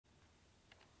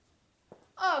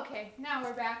Okay, now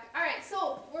we're back. All right,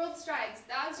 so World Strides.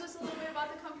 That was just a little bit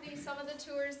about the company, some of the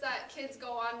tours that kids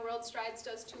go on. World Strides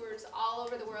does tours all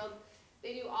over the world.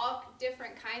 They do all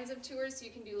different kinds of tours, so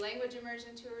you can do language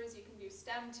immersion tours, you can do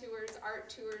STEM tours, art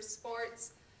tours,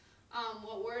 sports.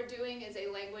 What we're doing is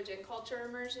a language and culture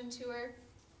immersion tour.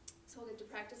 So we'll get to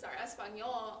practice our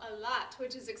Espanol a lot,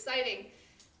 which is exciting.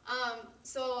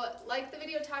 So like the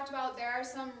video talked about, there are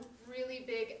some really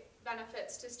big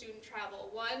benefits to student travel.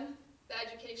 One, the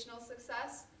educational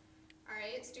success. All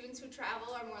right, students who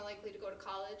travel are more likely to go to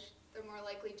college. They're more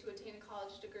likely to attain a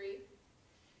college degree.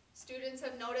 Students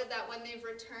have noted that when they've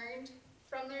returned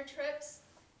from their trips,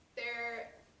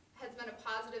 there has been a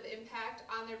positive impact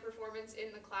on their performance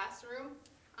in the classroom.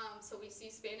 So we see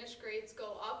Spanish grades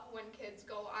go up when kids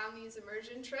go on these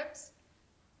immersion trips.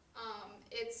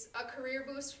 It's a career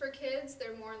boost for kids.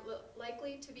 They're more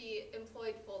likely to be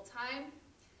employed full-time.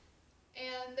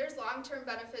 And there's long-term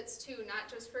benefits too, not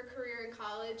just for career in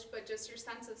college, but just your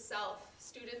sense of self.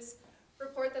 Students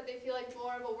report that they feel like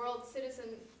more of a world citizen.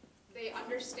 They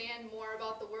understand more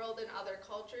about the world and other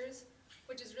cultures,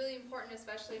 which is really important,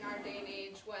 especially in our day and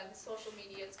age when social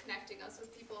media is connecting us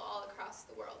with people all across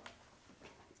the world.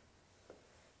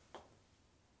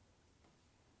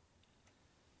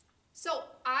 So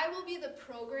I will be the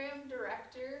program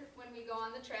director when we go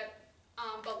on the trip,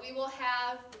 but we will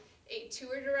have a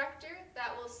tour director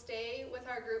that will stay with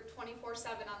our group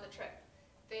 24/7 on the trip.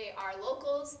 They are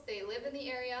locals, they live in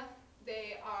the area,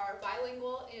 they are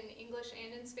bilingual in English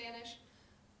and in Spanish.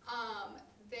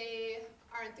 They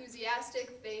are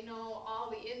enthusiastic, they know all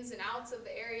the ins and outs of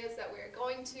the areas that we're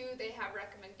going to, they have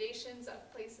recommendations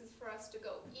of places for us to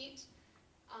go eat.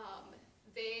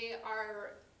 They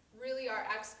are really our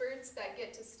experts that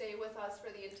get to stay with us for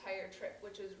the entire trip,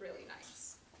 which is really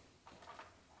nice.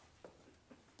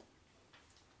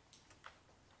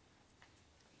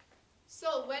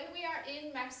 So when we are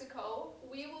in Mexico,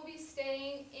 we will be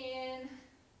staying in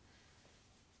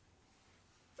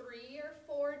 3 or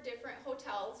 4 different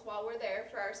hotels while we're there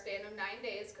for our span of 9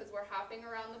 days because we're hopping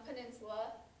around the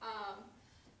peninsula.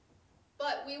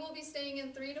 But we will be staying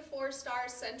in 3 to 4 star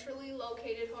centrally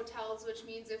located hotels, which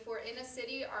means if we're in a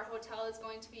city, our hotel is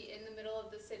going to be in the middle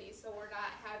of the city, so we're not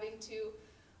having to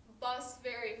bus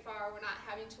very far, we're not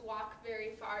having to walk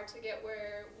very far to get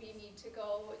where we need to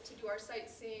go to do our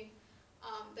sightseeing.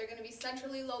 They're going to be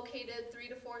centrally located, 3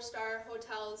 to 4 star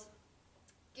hotels.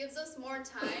 Gives us more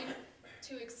time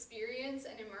to experience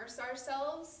and immerse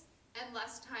ourselves and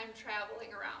less time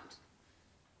traveling around.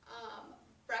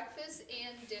 Breakfast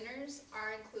and dinners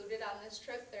are included on this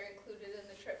trip. They're included in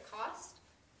the trip cost.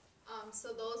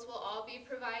 So those will all be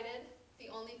provided. The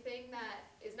only thing that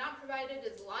is not provided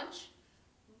is lunch,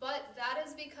 but that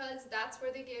is because that's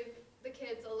where they give the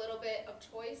kids a little bit of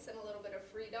choice and a little bit of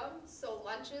freedom. So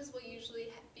lunches will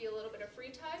usually be a little bit of free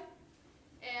time,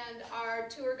 and our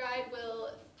tour guide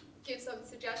will give some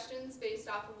suggestions based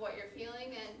off of what you're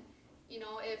feeling. And you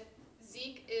know, if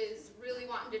Zeke is really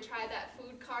wanting to try that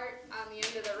food cart on the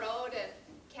end of the road and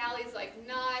Callie's like,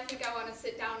 nah, I think I want to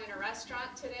sit down in a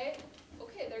restaurant today,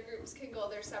 okay, their groups can go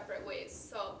their separate ways.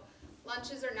 So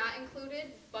lunches are not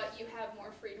included, but you have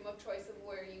more freedom of choice of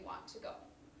where you want to go.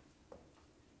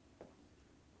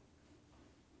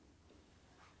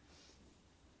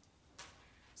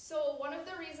 So one of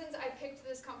the reasons I picked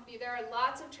this company, there are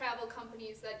lots of travel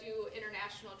companies that do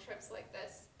international trips like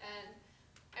this, and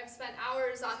I've spent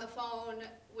hours on the phone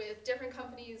with different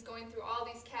companies going through all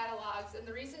these catalogs, and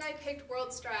the reason I picked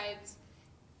World Strides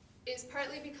is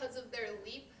partly because of their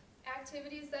LEAP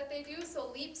activities that they do.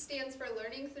 So LEAP stands for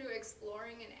Learning Through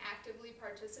Exploring and Actively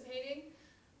Participating.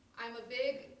 I'm a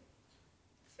big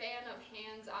fan of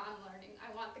hands-on learning.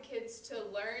 I want the kids to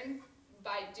learn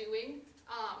by doing,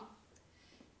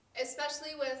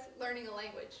 especially with learning a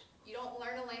language. You don't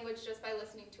learn a language just by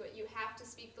listening to it. You have to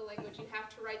speak the language, you have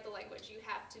to write the language, you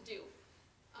have to do.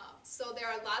 So there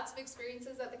are lots of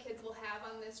experiences that the kids will have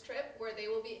on this trip where they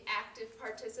will be active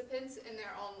participants in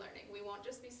their own learning. We won't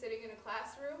just be sitting in a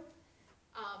classroom.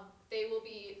 They will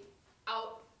be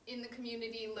out in the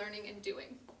community learning and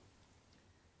doing.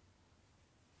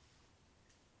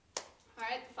 All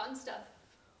right, the fun stuff.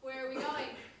 Where are we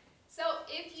going? So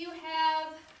if you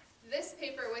have this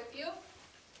paper with you,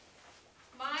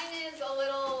 mine is a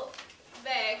little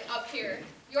vague up here.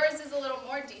 Yours is a little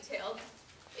more detailed.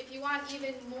 If you want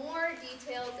even more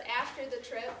details after the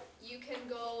trip, you can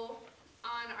go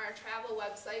on our travel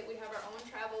website. We have our own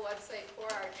travel website for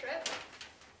our trip,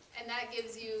 and that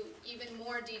gives you even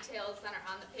more details than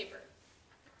are on the paper.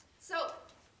 So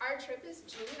our trip is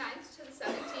June 9th to the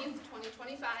 17th,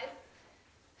 2025.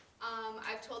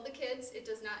 I've told the kids it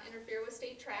does not interfere with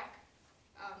state track.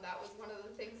 That was one of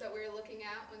the things that we were looking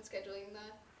at when scheduling the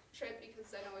trip,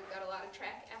 because I know we've got a lot of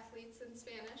track athletes in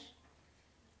Spanish.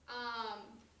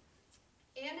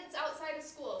 And it's outside of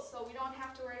school, so we don't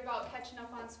have to worry about catching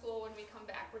up on school when we come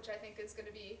back, which I think is going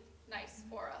to be nice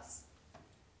for us.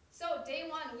 So day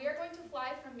one, we are going to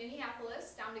fly from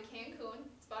Minneapolis down to Cancun.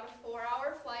 It's about a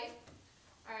 4-hour flight.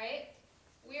 All right.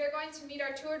 We are going to meet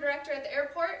our tour director at the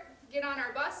airport, get on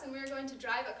our bus, and we are going to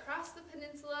drive across the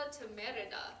peninsula to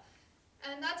Merida.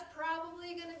 And that's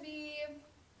probably going to be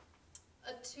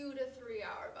a 2 to 3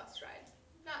 hour bus ride.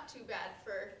 Not too bad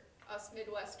for us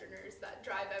Midwesterners that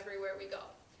drive everywhere we go.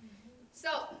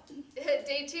 So,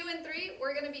 day 2 and 3,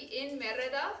 we're going to be in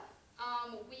Merida.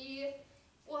 We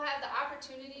will have the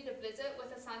opportunity to visit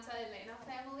with the Santa Elena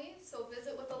family. So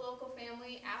visit with a local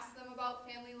family, ask them about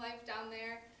family life down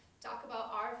there, talk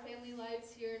about our family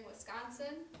lives here in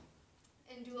Wisconsin,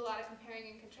 and do a lot of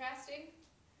comparing and contrasting.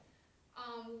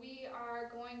 We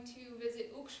are going to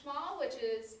visit Uxmal, which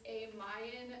is a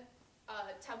Mayan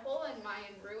temple and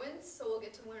Mayan ruins, so we'll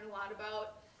get to learn a lot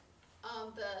about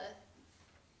the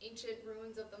ancient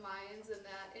ruins of the Mayans and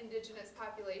that indigenous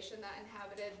population that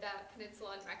inhabited that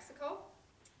peninsula in Mexico.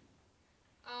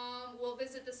 We'll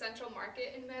visit the central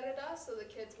market in Merida, so the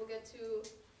kids will get to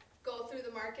go through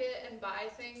the market and buy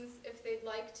things if they'd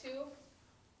like to,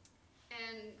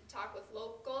 and talk with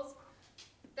locals.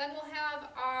 Then we'll have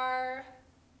our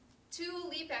 2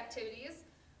 LEAP activities.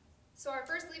 So our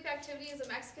first LEAP activity is a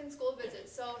Mexican school visit.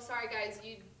 So sorry guys,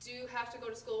 you do have to go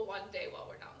to school one day while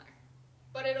we're down there.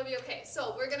 But it'll be okay.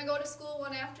 So we're going to go to school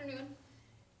one afternoon,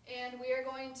 and we are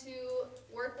going to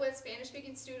work with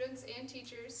Spanish-speaking students and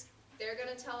teachers. They're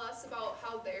going to tell us about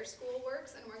how their school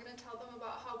works, and we're going to tell them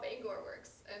about how Bangor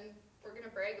works. And we're going to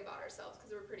brag about ourselves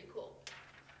because we're pretty cool.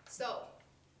 So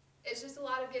it's just a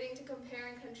lot of getting to compare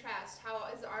and contrast. How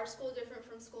is our school different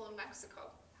from school in Mexico?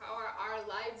 How are our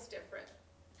lives different?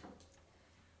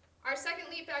 Our second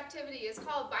LEAP activity is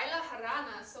called Baila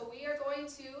Jarana. So we are going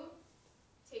to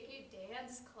take a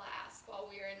dance class while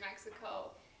we are in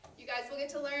Mexico. You guys will get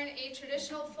to learn a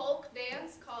traditional folk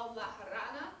dance called La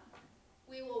Jarana.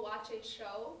 We will watch a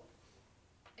show,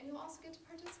 and you'll also get to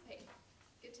participate.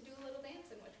 Get to do a little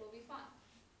dancing, which will be fun.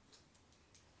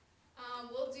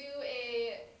 We'll do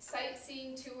a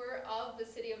sightseeing tour of the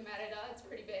city of Merida. It's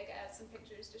pretty big. I have some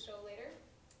pictures to show later.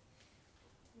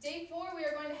 Day 4, we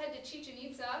are going to head to Chichen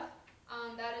Itza.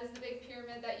 That is the big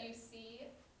pyramid that you see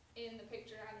in the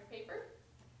picture on your paper.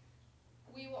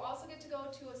 We will also get to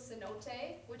go to a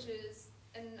cenote, which is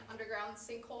an underground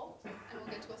sinkhole, and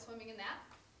we'll get to go swimming in that.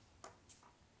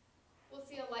 We'll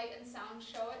see a light and sound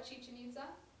show at Chichen Itza.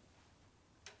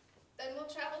 Then we'll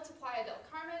travel to Playa del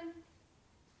Carmen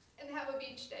and have a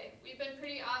beach day. We've been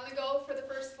pretty on the go for the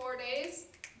first 4 days,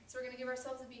 so we're going to give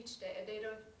ourselves a beach day, a day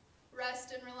to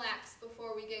rest and relax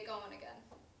before we get going again.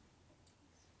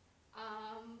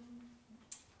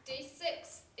 Day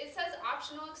 6, it says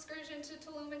optional excursion to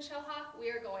Tulum and Xel-Há. We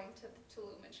are going to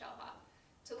Tulum and Xel-Há.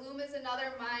 Tulum is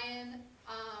another Mayan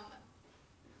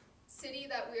city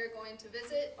that we are going to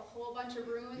visit. A whole bunch of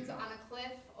ruins on a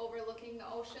cliff overlooking the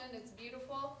ocean. It's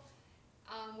beautiful.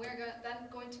 We're then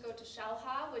going to go to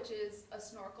Xel-Há, which is a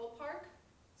snorkel park.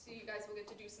 So you guys will get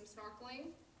to do some snorkeling.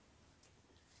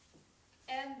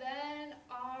 And then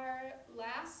our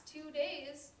last 2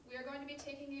 days, we are going to be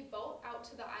taking a boat out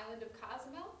to the island of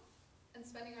Cozumel and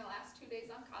spending our last 2 days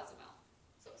on Cozumel.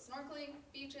 So snorkeling,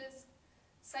 beaches,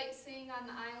 sightseeing on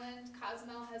the island.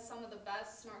 Cozumel has some of the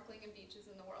best snorkeling and beaches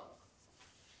in the world.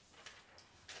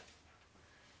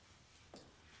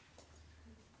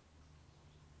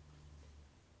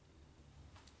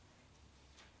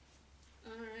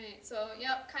 Alright, so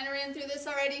yep, kind of ran through this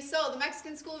already. So the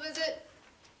Mexican school visit,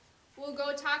 we'll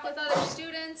go talk with other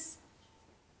students.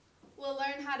 We'll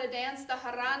learn how to dance the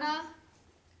jarana.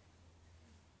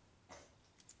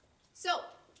 So,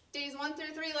 days 1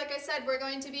 through 3, like I said, we're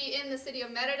going to be in the city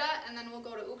of Merida, and then we'll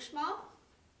go to Uxmal.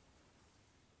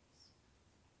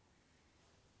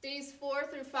 Days 4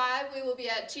 through 5, we will be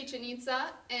at Chichen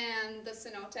Itza and the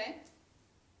cenote.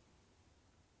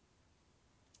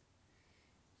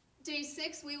 Day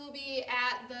 6, we will be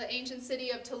at the ancient city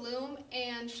of Tulum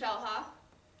and Xel-Há.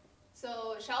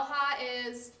 So Xel-Há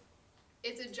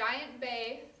it's a giant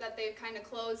bay that they've kind of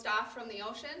closed off from the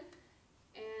ocean,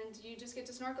 and you just get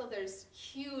to snorkel. There's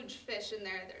huge fish in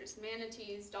there. There's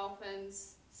manatees,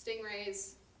 dolphins,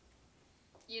 stingrays,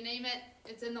 you name it,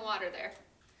 it's in the water there.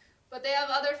 But they have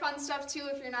other fun stuff too.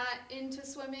 If you're not into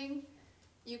swimming,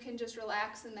 you can just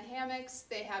relax in the hammocks.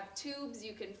 They have tubes,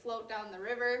 you can float down the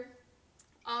river,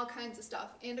 all kinds of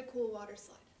stuff, and a cool water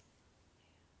slide.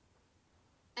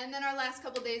 And then our last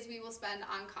couple days we will spend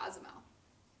on Cozumel.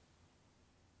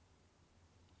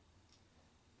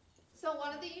 So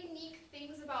one of the unique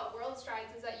things about World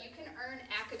Strides is that you can earn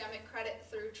academic credit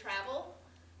through travel.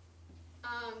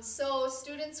 So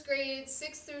students grades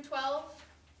 6 through 12,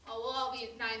 we'll all be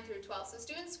 9 through 12. So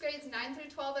students grades 9 through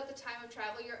 12 at the time of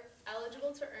travel, you're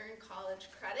eligible to earn college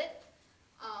credit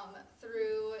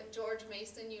through George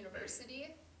Mason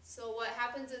University. So what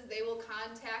happens is they will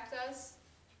contact us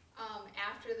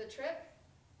after the trip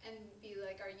and be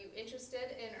like, are you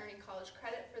interested in earning college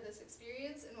credit for this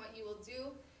experience? And what you will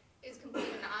do is complete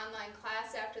an online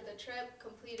class after the trip,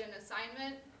 complete an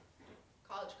assignment,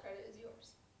 college credit is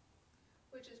yours,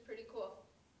 which is pretty cool.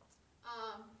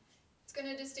 It's going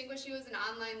to distinguish you as an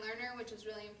online learner, which is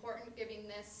really important given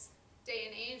this day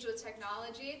and age with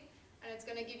technology, and it's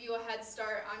going to give you a head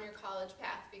start on your college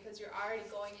path because you're already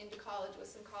going into college with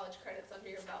some college credits under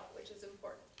your belt, which is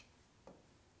important.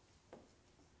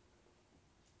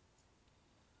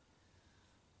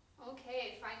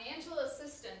 Okay, financial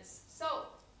assistance. So,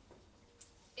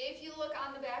 if you look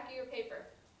on the back of your paper,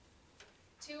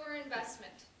 tour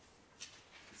investment.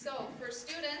 So, for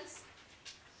students,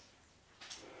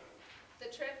 the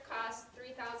trip costs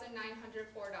 $3,904.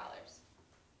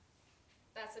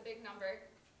 That's a big number.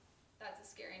 That's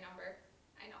a scary number,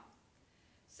 I know.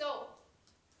 So,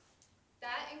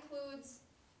 that includes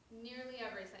nearly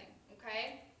everything,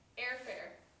 okay?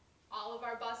 Airfare, all of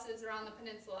our buses around the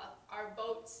peninsula, our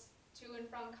boats to and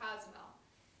from Cozumel,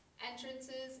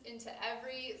 entrances into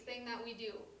everything that we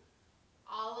do,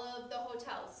 all of the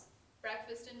hotels,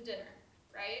 breakfast and dinner,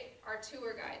 right? Our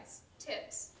tour guides,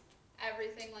 tips,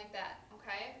 everything like that,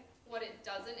 okay? What it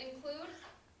doesn't include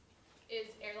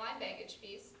is airline baggage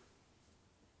fees,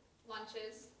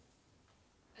 lunches,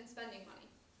 and spending money.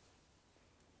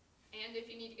 And if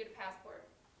you need to get a passport,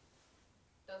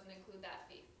 doesn't include that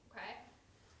fee, okay?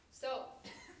 So,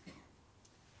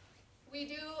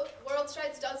 World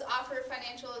Strides does offer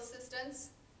financial assistance.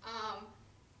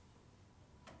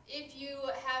 If you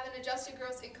have an adjusted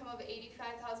gross income of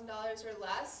 $85,000 or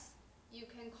less, you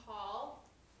can call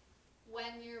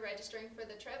when you're registering for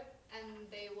the trip, and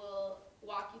they will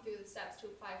walk you through the steps to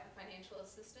apply for financial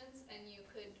assistance, and you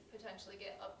could potentially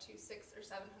get up to $600 or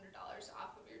 $700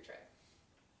 off of your trip.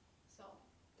 So,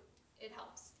 it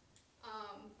helps.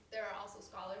 There are also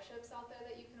scholarships out there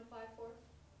that you can apply for.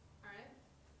 Alright?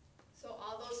 So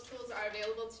all those tools are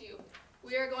available to you.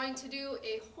 We are going to do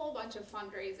a whole bunch of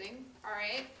fundraising,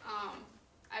 alright?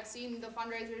 I've seen the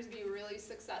fundraisers be really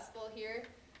successful here,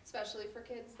 especially for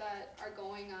kids that are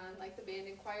going on like the band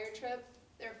and choir trip.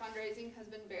 Their fundraising has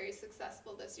been very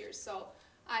successful this year, so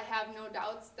I have no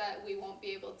doubts that we won't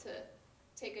be able to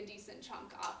take a decent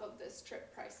chunk off of this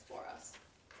trip price for us.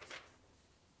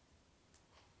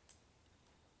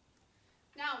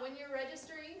 Now, when you're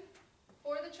registering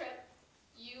for the trip,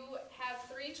 you have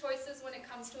 3 choices when it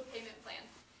comes to a payment plan.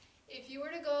 If you were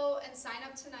to go and sign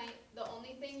up tonight, the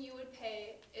only thing you would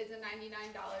pay is a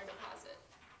 $99 deposit.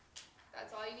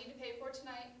 That's all you need to pay for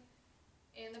tonight,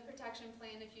 and the protection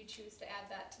plan if you choose to add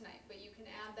that tonight. But you can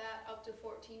add that up to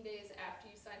 14 days after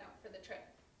you sign up for the trip.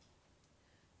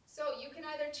 So you can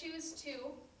either choose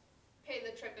to pay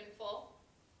the trip in full.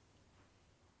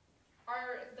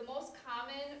 The most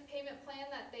common payment plan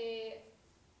that they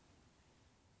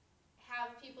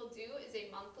have people do is a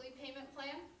monthly payment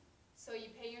plan. So you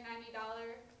pay your $99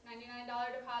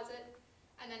 deposit,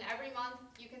 and then every month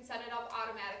you can set it up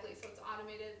automatically, so it's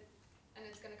automated and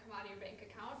it's going to come out of your bank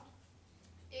account.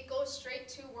 It goes straight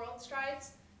to World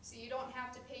Strides, so you don't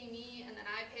have to pay me and then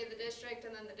I pay the district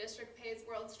and then the district pays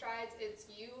World Strides. It's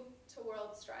you to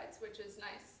World Strides, which is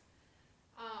nice.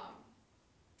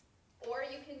 Or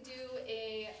you can do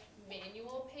a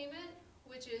manual payment,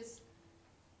 which is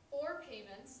 4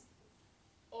 payments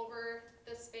over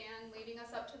the span leading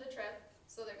us up to the trip.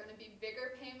 So they're going to be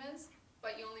bigger payments,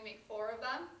 but you only make 4 of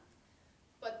them.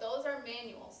 But those are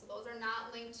manual, so those are not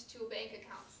linked to a bank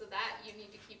account. So that you need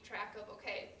to keep track of,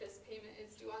 okay, this payment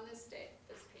is due on this day,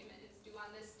 this payment is due on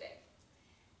this day.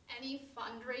 Any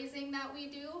fundraising that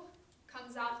we do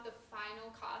comes off the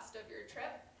final cost of your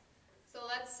trip. So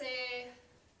let's say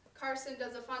Carson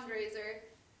does a fundraiser,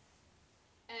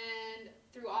 and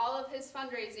through all of his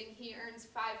fundraising, he earns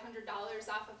 $500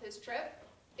 off of his trip.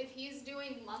 If he's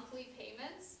doing monthly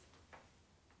payments,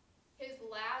 his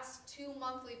last 2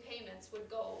 monthly payments would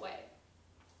go away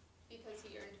because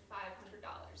he earned $500.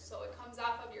 So it comes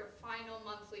off of your final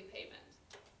monthly payment,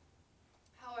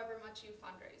 however much you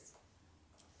fundraise.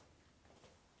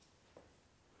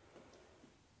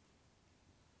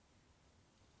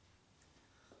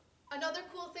 Another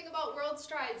cool thing about World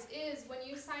Strides is when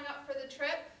you sign up for the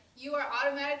trip, you are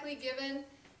automatically given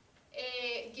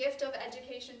a gift of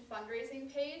education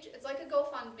fundraising page. It's like a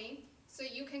GoFundMe. So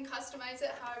you can customize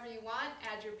it however you want,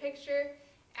 add your picture,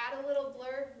 add a little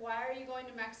blurb. Why are you going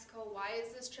to Mexico? Why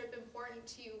is this trip important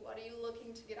to you? What are you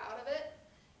looking to get out of it?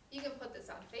 You can put this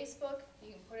on Facebook,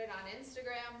 you can put it on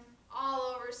Instagram,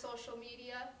 all over social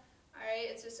media. All right,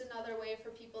 it's just another way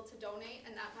for people to donate,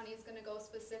 and that money is going to go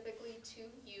specifically to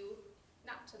you,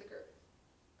 not to the group.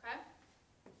 Okay?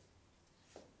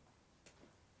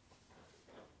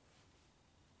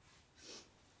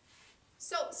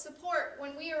 So, support.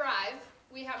 When we arrive,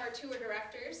 we have our tour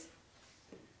directors,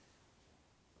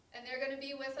 and they're going to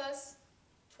be with us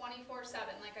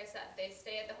 24/7, like I said. They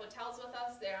stay at the hotels with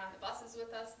us, they're on the buses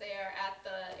with us, they are at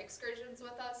the excursions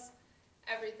with us,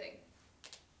 everything.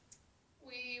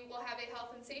 We will have a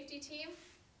health and safety team,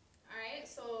 all right?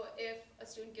 So if a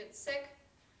student gets sick,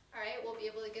 all right, we'll be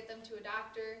able to get them to a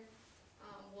doctor.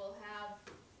 We'll have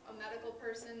a medical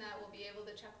person that will be able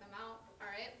to check them out, all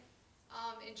right?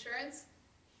 Insurance.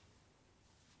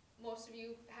 Most of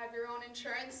you have your own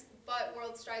insurance, but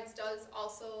World Strides does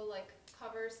also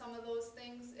cover some of those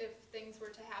things if things were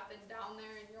to happen down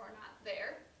there and you're not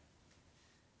there.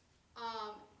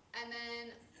 And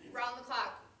then round the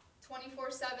clock,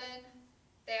 24/7,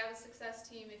 they have a success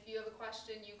team. If you have a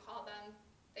question, you call them.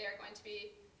 They are going to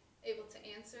be able to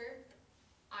answer.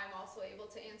 I'm also able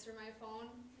to answer my phone.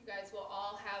 You guys will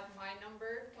all have my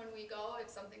number when we go if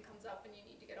something comes up and you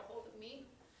need to get a hold of me.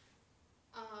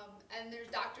 And there's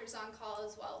doctors on call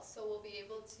as well, so we'll be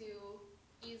able to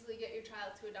easily get your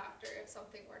child to a doctor if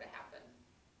something were to happen.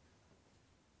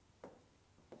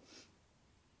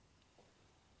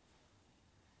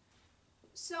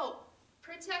 So,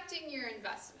 protecting your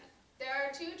investment. There are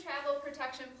 2 travel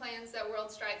protection plans that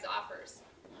World Strides offers.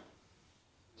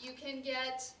 You can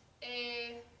get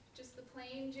just the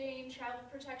plain Jane travel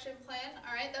protection plan,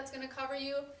 all right? That's going to cover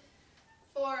you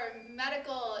for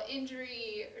medical,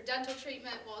 injury, or dental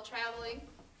treatment while traveling,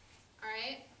 all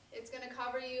right? It's going to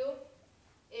cover you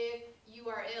if you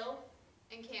are ill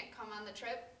and can't come on the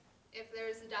trip, if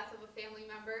there's the death of a family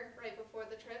member right before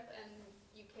the trip and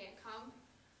you can't come,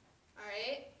 all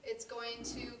right? It's going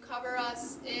to cover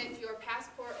us if your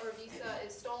passport or visa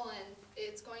is stolen.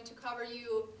 It's going to cover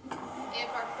you if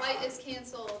our flight is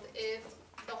canceled, if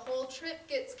the whole trip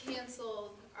gets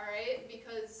canceled, all right?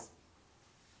 Because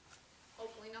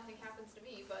hopefully nothing happens to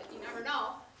me, but you never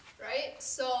know, right?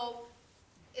 So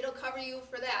it'll cover you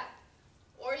for that.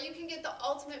 Or you can get the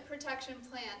ultimate protection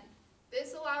plan.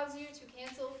 This allows you to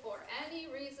cancel for any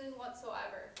reason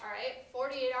whatsoever, all right?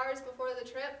 48 hours before the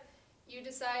trip, you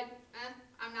decide,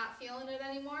 I'm not feeling it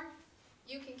anymore,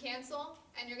 you can cancel,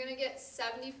 and you're going to get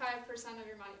 75% of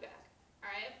your money back, all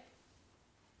right?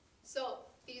 So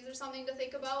these are something to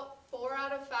think about. 4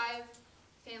 out of 5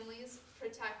 families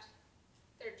protect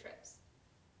their trips.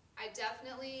 I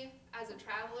definitely, as a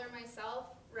traveler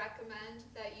myself, recommend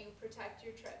that you protect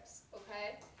your trips,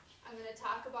 okay? I'm going to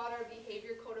talk about our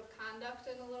behavior code of conduct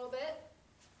in a little bit,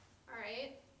 all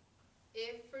right?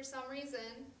 If for some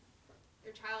reason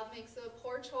your child makes a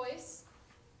poor choice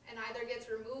and either gets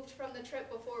removed from the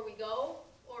trip before we go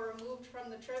or removed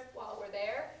from the trip while we're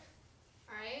there,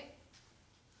 all right?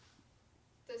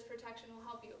 This protection will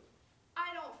help you.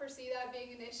 I don't foresee that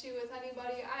being an issue with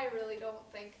anybody. I really don't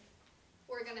think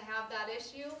we're going to have that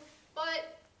issue,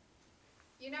 but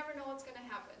you never know what's going to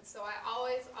happen. So I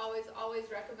always, always, always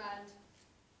recommend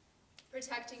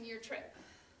protecting your trip.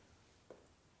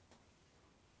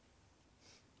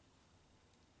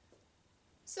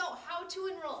 So how to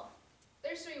enroll?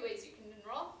 There's 3 ways you can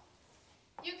enroll.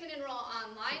 You can enroll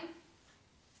online.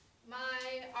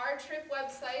 Our trip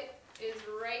website is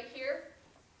right here.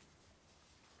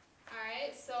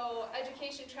 Alright, so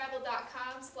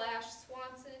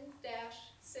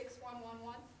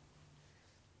educationtravel.com/Swanson-6111.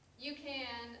 You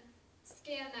can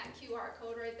scan that QR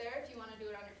code right there if you want to do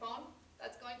it on your phone.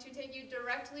 That's going to take you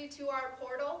directly to our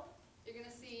portal. You're going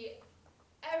to see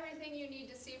everything you need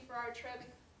to see for our trip,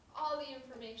 all the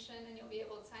information, and you'll be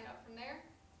able to sign up from there.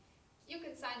 You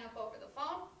can sign up over the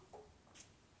phone,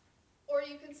 or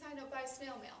you can sign up by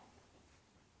snail mail.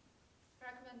 I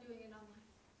recommend doing it online.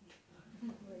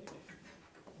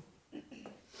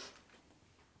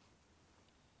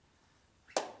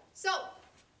 So,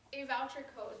 a voucher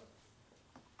code.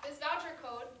 This voucher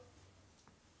code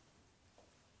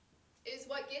is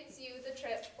what gets you the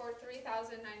trip for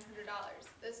 $3,900.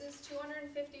 This is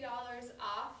 $250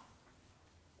 off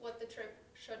what the trip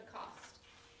should cost.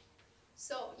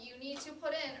 So you need to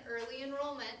put in early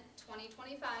enrollment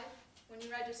 2025 when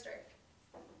you register.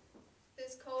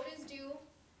 This code is due,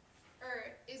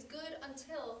 or is good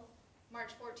until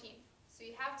March 14th. So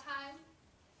you have time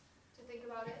to think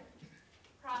about it,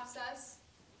 process,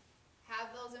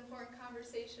 have those important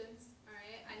conversations, all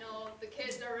right? I know the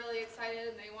kids are really excited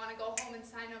and they want to go home and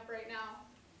sign up right now.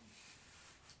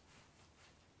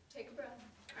 Take a breath.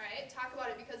 All right, talk about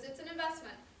it because it's an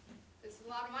investment. This is a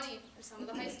lot of money for some of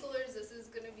the high schoolers. This is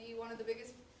going to be one of the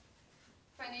biggest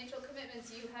financial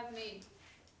commitments you have made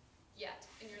yet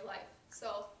in your life.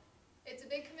 So it's a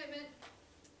big commitment.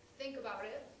 Think about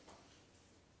it.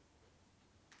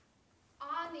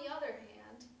 On the other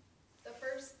hand, the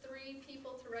first 3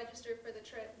 people to register for the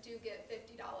trip do get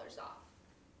 $50 off.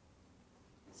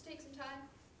 Just take some time,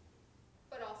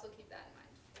 but also keep that in mind.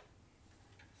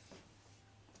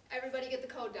 Everybody get the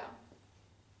code down.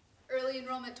 Early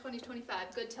enrollment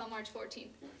 2025, good till March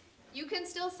 14th. You can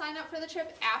still sign up for the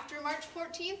trip after March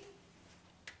 14th.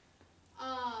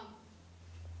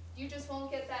 You just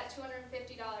won't get that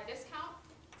 $250 discount.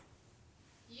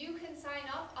 You can sign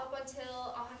up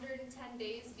until 110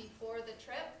 days before the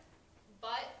trip,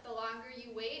 but the longer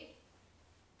you wait,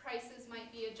 prices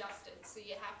might be adjusted, so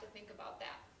you have to think about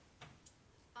that.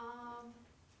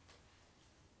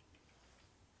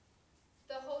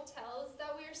 The hotels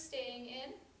that we're staying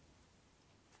in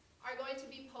are going to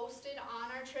be posted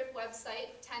on our trip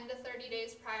website 10 to 30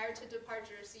 days prior to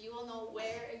departure, so you will know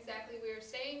where exactly we are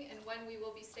staying and when we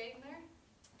will be staying there.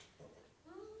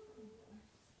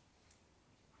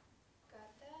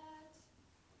 Got that.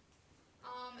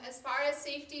 As far as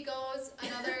safety goes,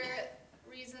 another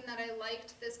reason that I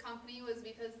liked this company was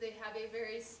because they have a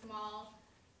very small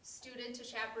student to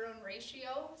chaperone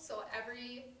ratio, so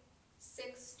every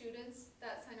 6 students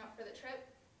that sign up for the trip,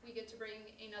 we get to bring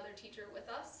another teacher with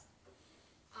us.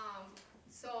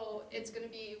 So it's going to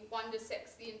be 1 to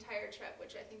 6 the entire trip,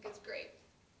 which I think is great.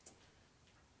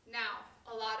 Now,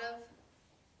 a lot of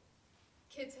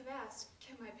kids have asked,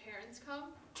 can my parents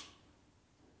come?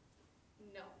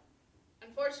 No.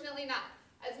 Unfortunately not.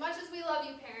 As much as we love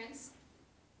you parents,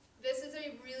 this is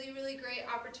a really, really great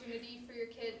opportunity for your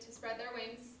kid to spread their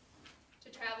wings, to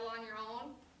travel on your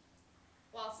own,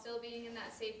 while still being in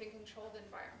that safe and controlled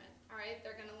environment. All right,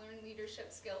 they're going to learn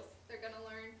leadership skills. They're going to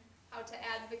learn how to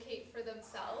advocate for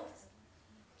themselves.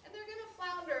 And they're going to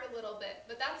flounder a little bit,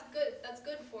 but that's good. That's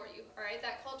good for you. All right,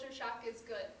 that culture shock is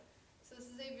good. So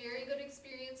this is a very good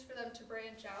experience for them to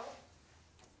branch out.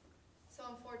 So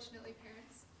unfortunately,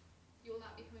 parents, you will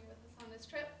not be coming with us on this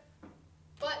trip.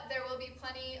 But there will be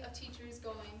plenty of teachers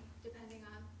going, depending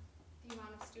on the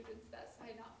amount of students that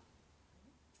sign up.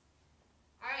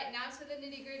 All right, now to the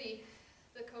nitty-gritty,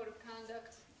 the code of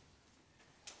conduct.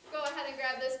 Go ahead and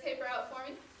grab this paper out for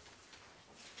me.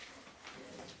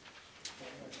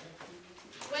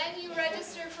 When you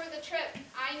register for the trip,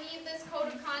 I need this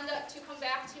code of conduct to come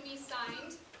back to me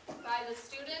signed by the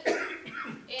student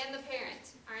and the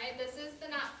parent. All right, this is the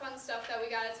not fun stuff that we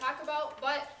got to talk about,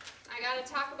 but I got to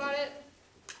talk about it.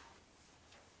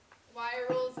 Why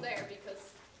are rules there?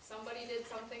 Because somebody did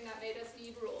something that made us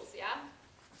need rules, yeah?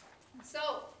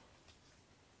 So,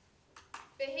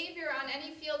 behavior on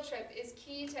any field trip is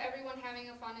key to everyone having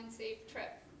a fun and safe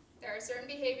trip. There are certain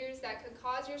behaviors that could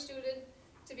cause your student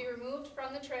to be removed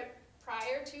from the trip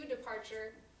prior to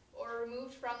departure or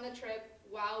removed from the trip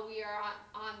while we are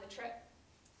on the trip.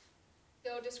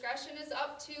 Though discretion is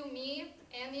up to me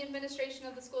and the administration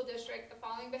of the school district, the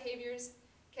following behaviors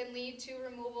can lead to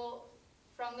removal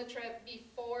from the trip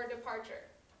before departure.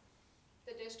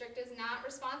 The district is not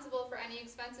responsible for any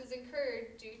expenses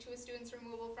incurred due to a student's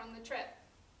removal from the trip.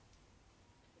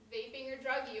 Vaping or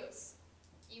drug use,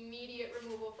 immediate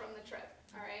removal from the trip.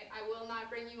 All right, I will not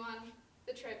bring you on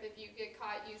the trip if you get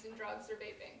caught using drugs or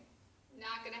vaping.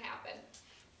 Not going to happen.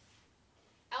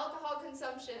 Alcohol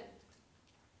consumption,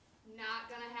 not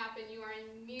going to happen. You are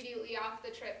immediately off the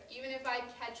trip. Even if I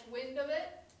catch wind of it,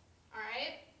 all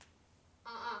right?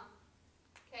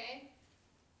 Okay?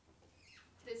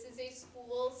 This is a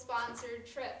school-sponsored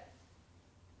trip.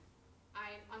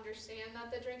 I understand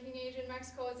that the drinking age in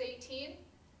Mexico is 18.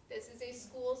 This is a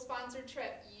school-sponsored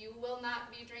trip. You will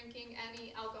not be drinking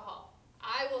any alcohol.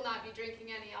 I will not be drinking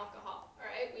any alcohol, all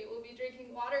right? We will be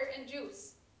drinking water and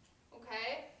juice,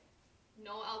 okay?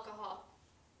 No alcohol.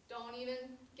 Don't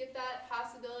even get that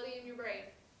possibility in your brain,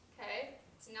 okay?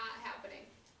 It's not happening.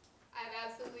 I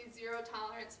have absolutely zero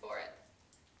tolerance for it.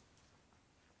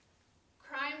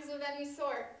 Crimes of any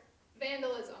sort,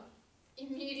 vandalism,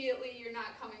 immediately you're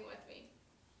not coming with me,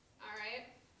 all right?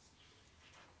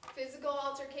 Physical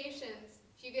altercations,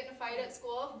 if you get in a fight at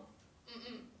school,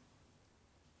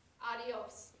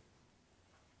 adios.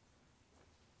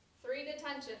 3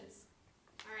 detentions,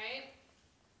 all right?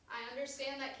 I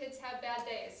understand that kids have bad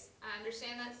days. I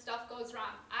understand that stuff goes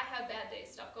wrong. I have bad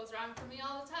days. Stuff goes wrong for me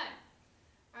all the time,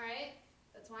 all right?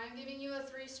 That's why I'm giving you a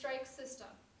 3-strike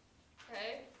system,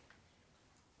 okay?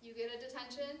 You get a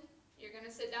detention, you're going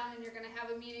to sit down and you're going to have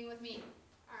a meeting with me,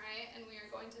 all right? And we are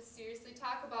going to seriously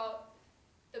talk about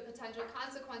the potential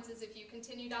consequences if you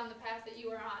continue down the path that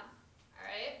you are on, all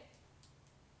right?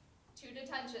 2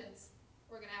 detentions.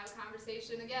 We're going to have a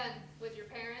conversation again with your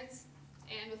parents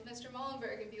and with Mr.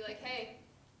 Mullenberg and be like, hey,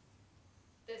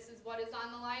 this is what is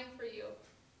on the line for you.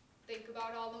 Think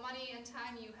about all the money and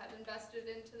time you have invested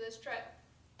into this trip,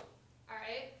 all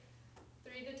right?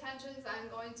 3 detentions, I'm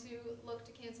going to look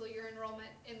to cancel your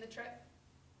enrollment in the trip,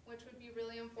 which would be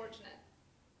really unfortunate.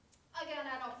 Again,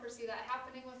 I don't foresee that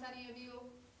happening with any of you.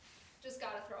 Just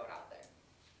gotta throw it out there.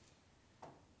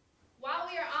 While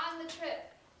we are on the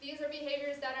trip, these are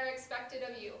behaviors that are expected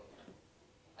of you.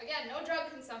 Again, no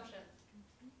drug consumption,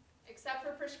 except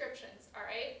for prescriptions, all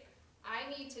right? I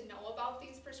need to know about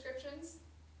these prescriptions.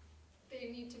 They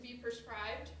need to be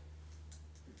prescribed,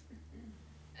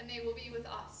 and they will be with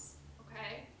us,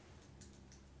 okay?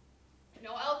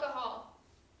 No alcohol,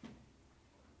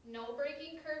 no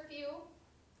breaking curfew,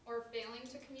 or failing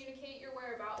to communicate your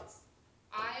whereabouts.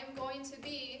 I am going to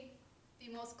be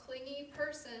the most clingy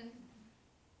person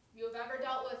you have ever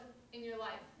dealt with in your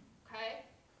life, okay?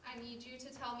 I need you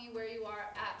to tell me where you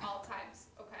are at all times,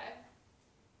 okay?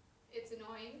 It's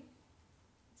annoying.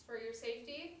 It's for your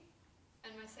safety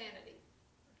and my sanity.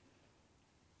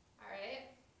 All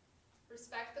right?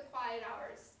 Respect the quiet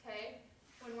hours, okay?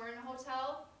 When we're in a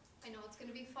hotel, I know it's going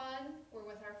to be fun. We're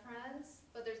with our friends,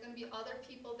 but there's going to be other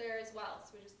people there as well.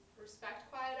 So we just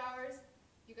respect quiet hours.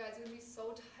 You guys are going to be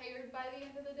so tired by the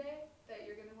end of the day that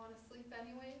you're going to want to sleep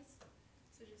anyways.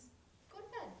 So just go to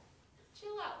bed.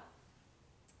 Chill out.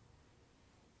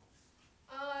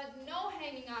 No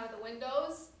hanging out of the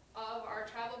windows of our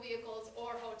travel vehicles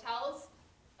or hotels.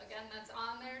 Again, that's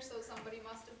on there, so somebody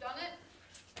must have done it.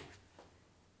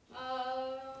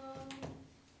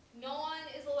 No one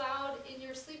is allowed in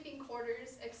your sleeping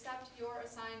quarters except your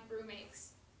assigned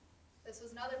roommates. This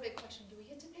was another big question. Do we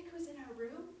get to pick who's in our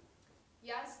room?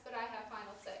 Yes, but I have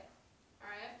final say. All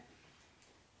right?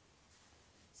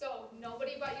 So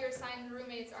nobody but your assigned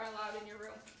roommates are allowed in your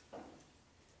room.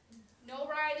 No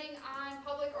riding on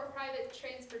public or private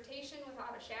transportation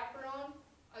without a chaperone.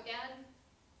 Again,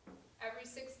 every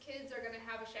 6 kids are going to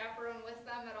have a chaperone with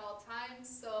them at all times,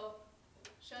 so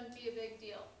shouldn't be a big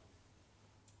deal.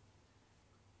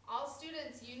 All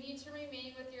students, you need to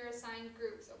remain with your assigned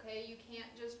groups, okay? You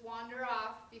can't just wander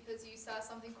off because you saw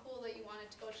something cool that you wanted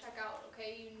to go check out,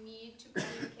 okay? You need to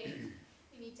communicate.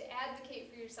 You need to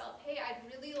advocate for yourself. Hey, I'd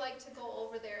really like to go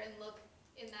over there and look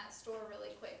in that store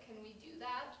really quick. Can we do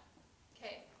that?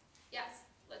 Okay, yes,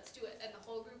 let's do it. And the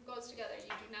whole group goes together.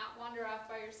 You do not wander off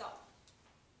by yourself.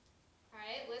 All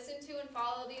right, listen to and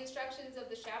follow the instructions of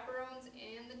the chaperones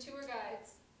and the tour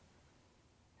guides.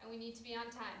 And we need to be on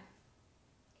time.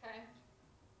 Okay?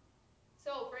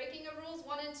 So, breaking of rules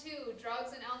 1 and 2,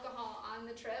 drugs and alcohol on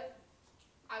the trip.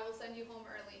 I will send you home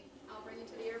early. I'll bring you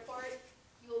to the airport.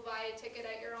 You will buy a ticket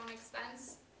at your own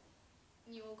expense,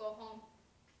 and you will go home.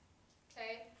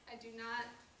 Okay? I do not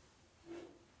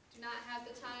have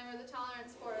the time or the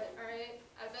tolerance for it, all right?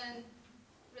 I've been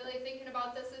really thinking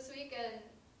about this week, and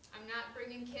I'm not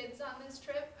bringing kids on this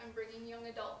trip. I'm bringing young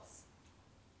adults.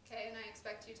 Okay? And I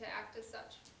expect you to act as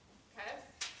such. Okay?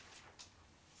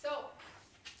 So,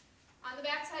 on the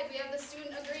back side, we have the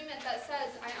student agreement that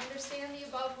says, I understand the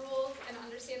above rules and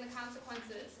understand the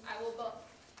consequences. I will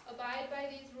abide by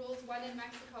these rules when in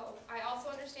Mexico. I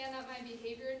also understand that my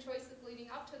behavior and choices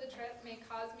leading up to the trip may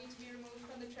cause me to be removed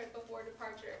from the trip before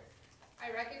departure.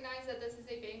 I recognize that this is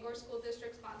a Bangor School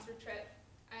District sponsored trip.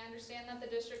 I understand that the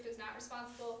district is not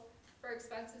responsible for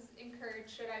expenses incurred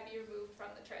should I be removed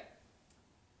from the trip.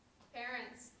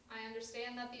 Parents, I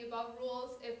understand that the above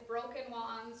rules, if broken while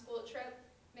on the school trip,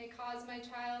 may cause my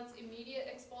child's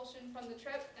immediate expulsion from the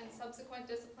trip and subsequent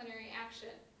disciplinary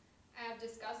action. I have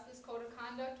discussed this code of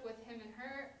conduct with him and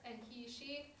her, and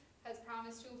she has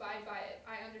promised to abide by it.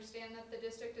 I understand that the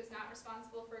district is not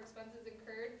responsible for expenses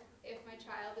incurred if my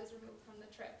child is removed from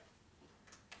the trip.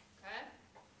 Okay?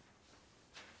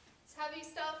 It's heavy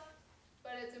stuff,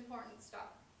 but it's important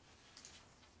stuff.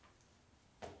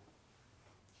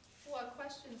 What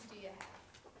questions do you have?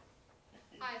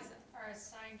 Hyacinth. Our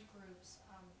assigned groups,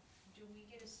 do we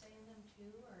get a say in them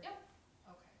too, or? Yep.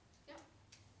 Okay.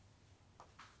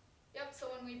 Yep,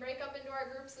 so when we break up into our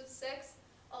groups of 6,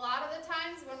 a lot of the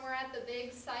times when we're at the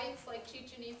big sites like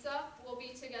Chichen Itza, we'll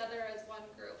be together as one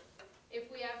group.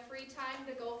 If we have free time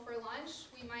to go for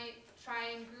lunch, we might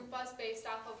try and group us based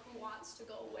off of who wants to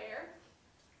go where.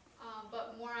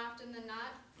 But more often than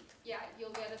not, yeah,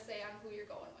 you'll get a say on who you're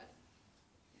going with.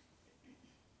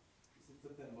 Is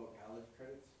it something about college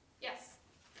credits? Yes.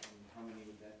 And how many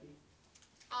would that be?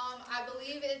 I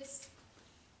believe it's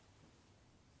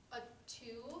a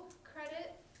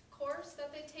 2-credit course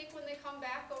that they take when they come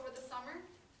back over the summer.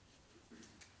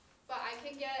 But I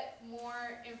can get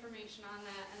more information on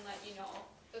that and let you know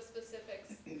the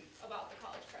specifics about the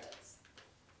college credits.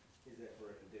 Is that for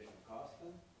an additional cost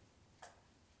then?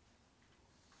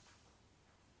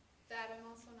 That I'm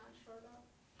also not sure about.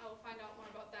 I will find out more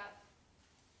about that.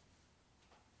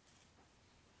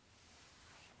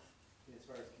 As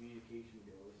far as communication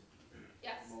goes,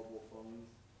 Yes. mobile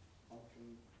phones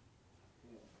function,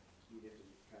 you know, you'd have to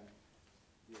kind of,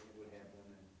 you would have them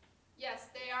and.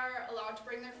 Yes, they are allowed to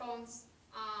bring their phones.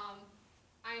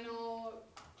 I know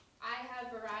I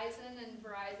have Verizon and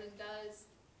Verizon does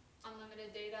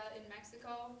unlimited data in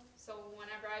Mexico. So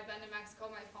whenever I've been to Mexico,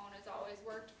 my phone has always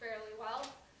worked fairly well.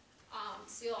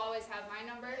 So you'll always have my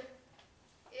number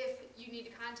if you need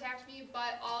to contact me,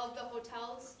 but all of the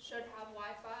hotels should have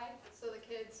Wi-Fi, so the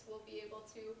kids will be able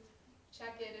to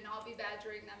check in, and I'll be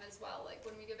badgering them as well. Like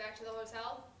when we get back to the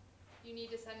hotel, you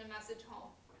need to send a message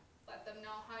home. Let them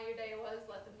know how your day was,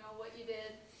 let them know what you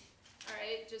did. All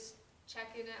right, just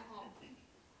check in at home.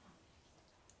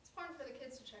 It's important for the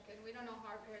kids to check in. We don't know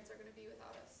how our parents are gonna be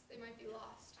without us. They might be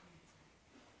lost.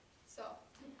 So,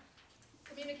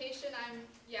 communication,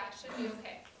 should be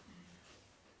okay.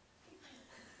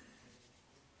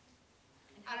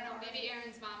 I don't know, maybe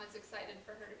Erin's mom is excited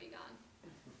for her to be gone.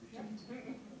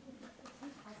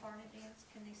 How far in advance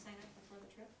can they sign up before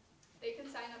the trip? They can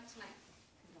sign up tonight.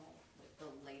 No, the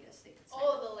latest they could sign up.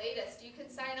 Oh, the latest. You can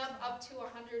sign up to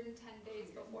 110 days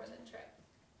before the trip.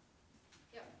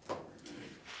 Yep.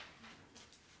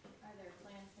 Are there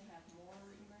plans to have more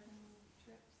immersion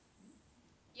trips?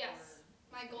 Yes.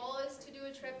 My goal is to do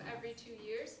a trip every 2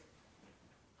 years.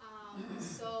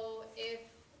 So if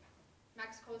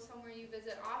Mexico is somewhere you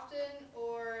visit often,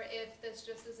 or if this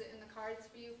just isn't in the cards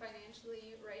for you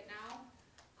financially right now,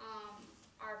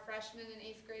 our freshmen and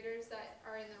 8th graders that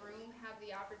are in the room have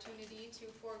the opportunity to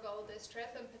forego this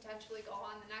trip and potentially go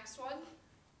on the next one,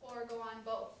 or go on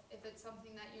both if it's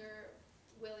something that you're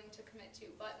willing to commit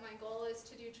to. But my goal is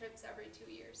to do trips every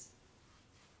 2 years.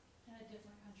 In a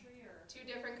different country or? 2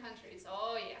 different countries.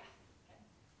 Oh yeah.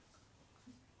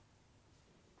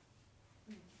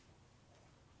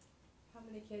 How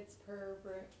many kids per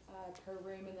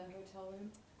room in the hotel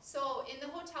room? So in the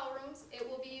hotel rooms, it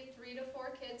will be 3 to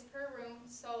 4 kids per room.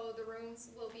 So the rooms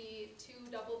will be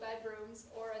 2 double bedrooms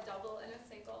or a double and a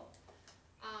single.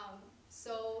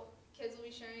 So kids will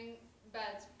be sharing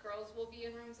beds. Girls will be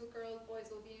in rooms with girls,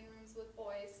 boys will be in rooms with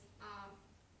boys.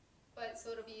 So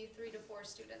it'll be 3 to 4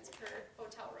 students per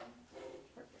hotel room.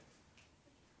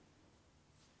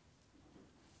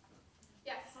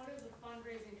 Yes? How does the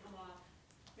fundraising come off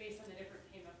based on the different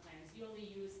payment plans? You only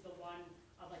use the one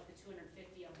of like the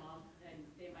 $250 a month, and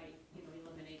they might,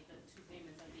 eliminate the 2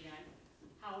 payments at the end.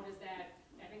 How does that,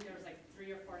 I think there was like 3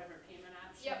 or 4 different payment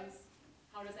options. Yep.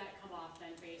 How does that come off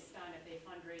then based on if they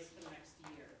fundraise for the next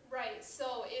year? Right,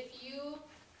 so if you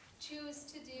choose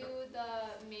to do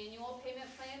the manual payment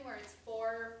plan where it's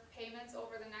 4 payments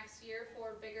over the next year,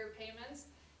 4 bigger payments,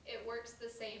 it works the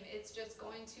same. It's just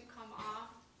going to come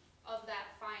off of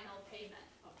that final payment.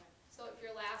 Okay. So if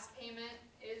your last payment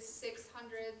is $600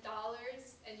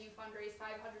 and you fundraise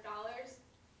 $500,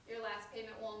 your last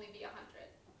payment will only be $100.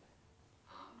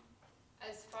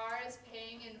 As far as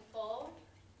paying in full,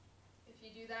 if you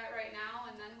do that right now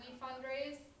and then we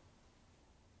fundraise,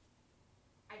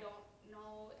 I don't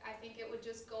know. I think it would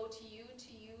just go to you to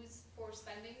use for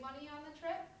spending money on the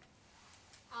trip.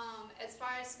 As far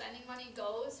as spending money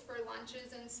goes for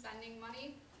lunches and spending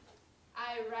money,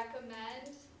 I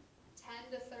recommend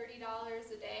 $10 to $30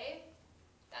 a day.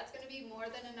 That's going to be more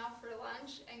than enough for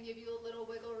lunch and give you a little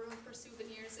wiggle room for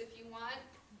souvenirs if you want,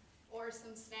 or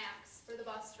some snacks for the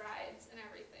bus rides and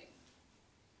everything.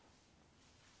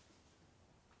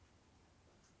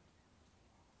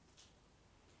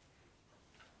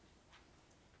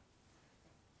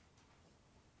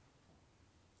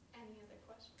 Any other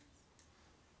questions?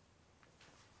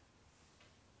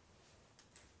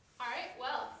 All right,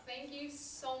 well, thank you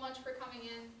so much for coming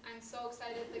in. I'm so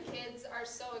excited. The kids are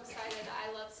so excited.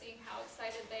 I love seeing how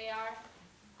excited they are.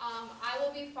 I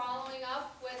will be following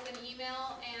up with an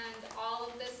email and all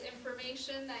of this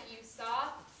information that you saw.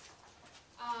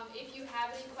 If you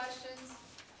have any questions,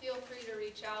 feel free to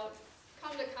reach out.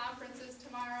 Come to conferences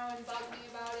tomorrow and bug me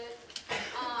about it.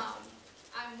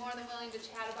 I'm more than willing to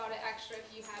chat about it extra if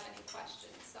you have any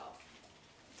questions. So,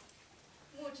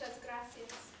 muchas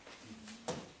gracias.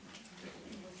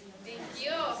 Thank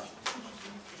you.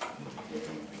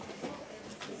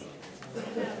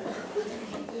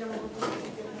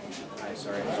 Hi,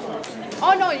 sorry.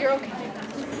 Oh no, you're okay.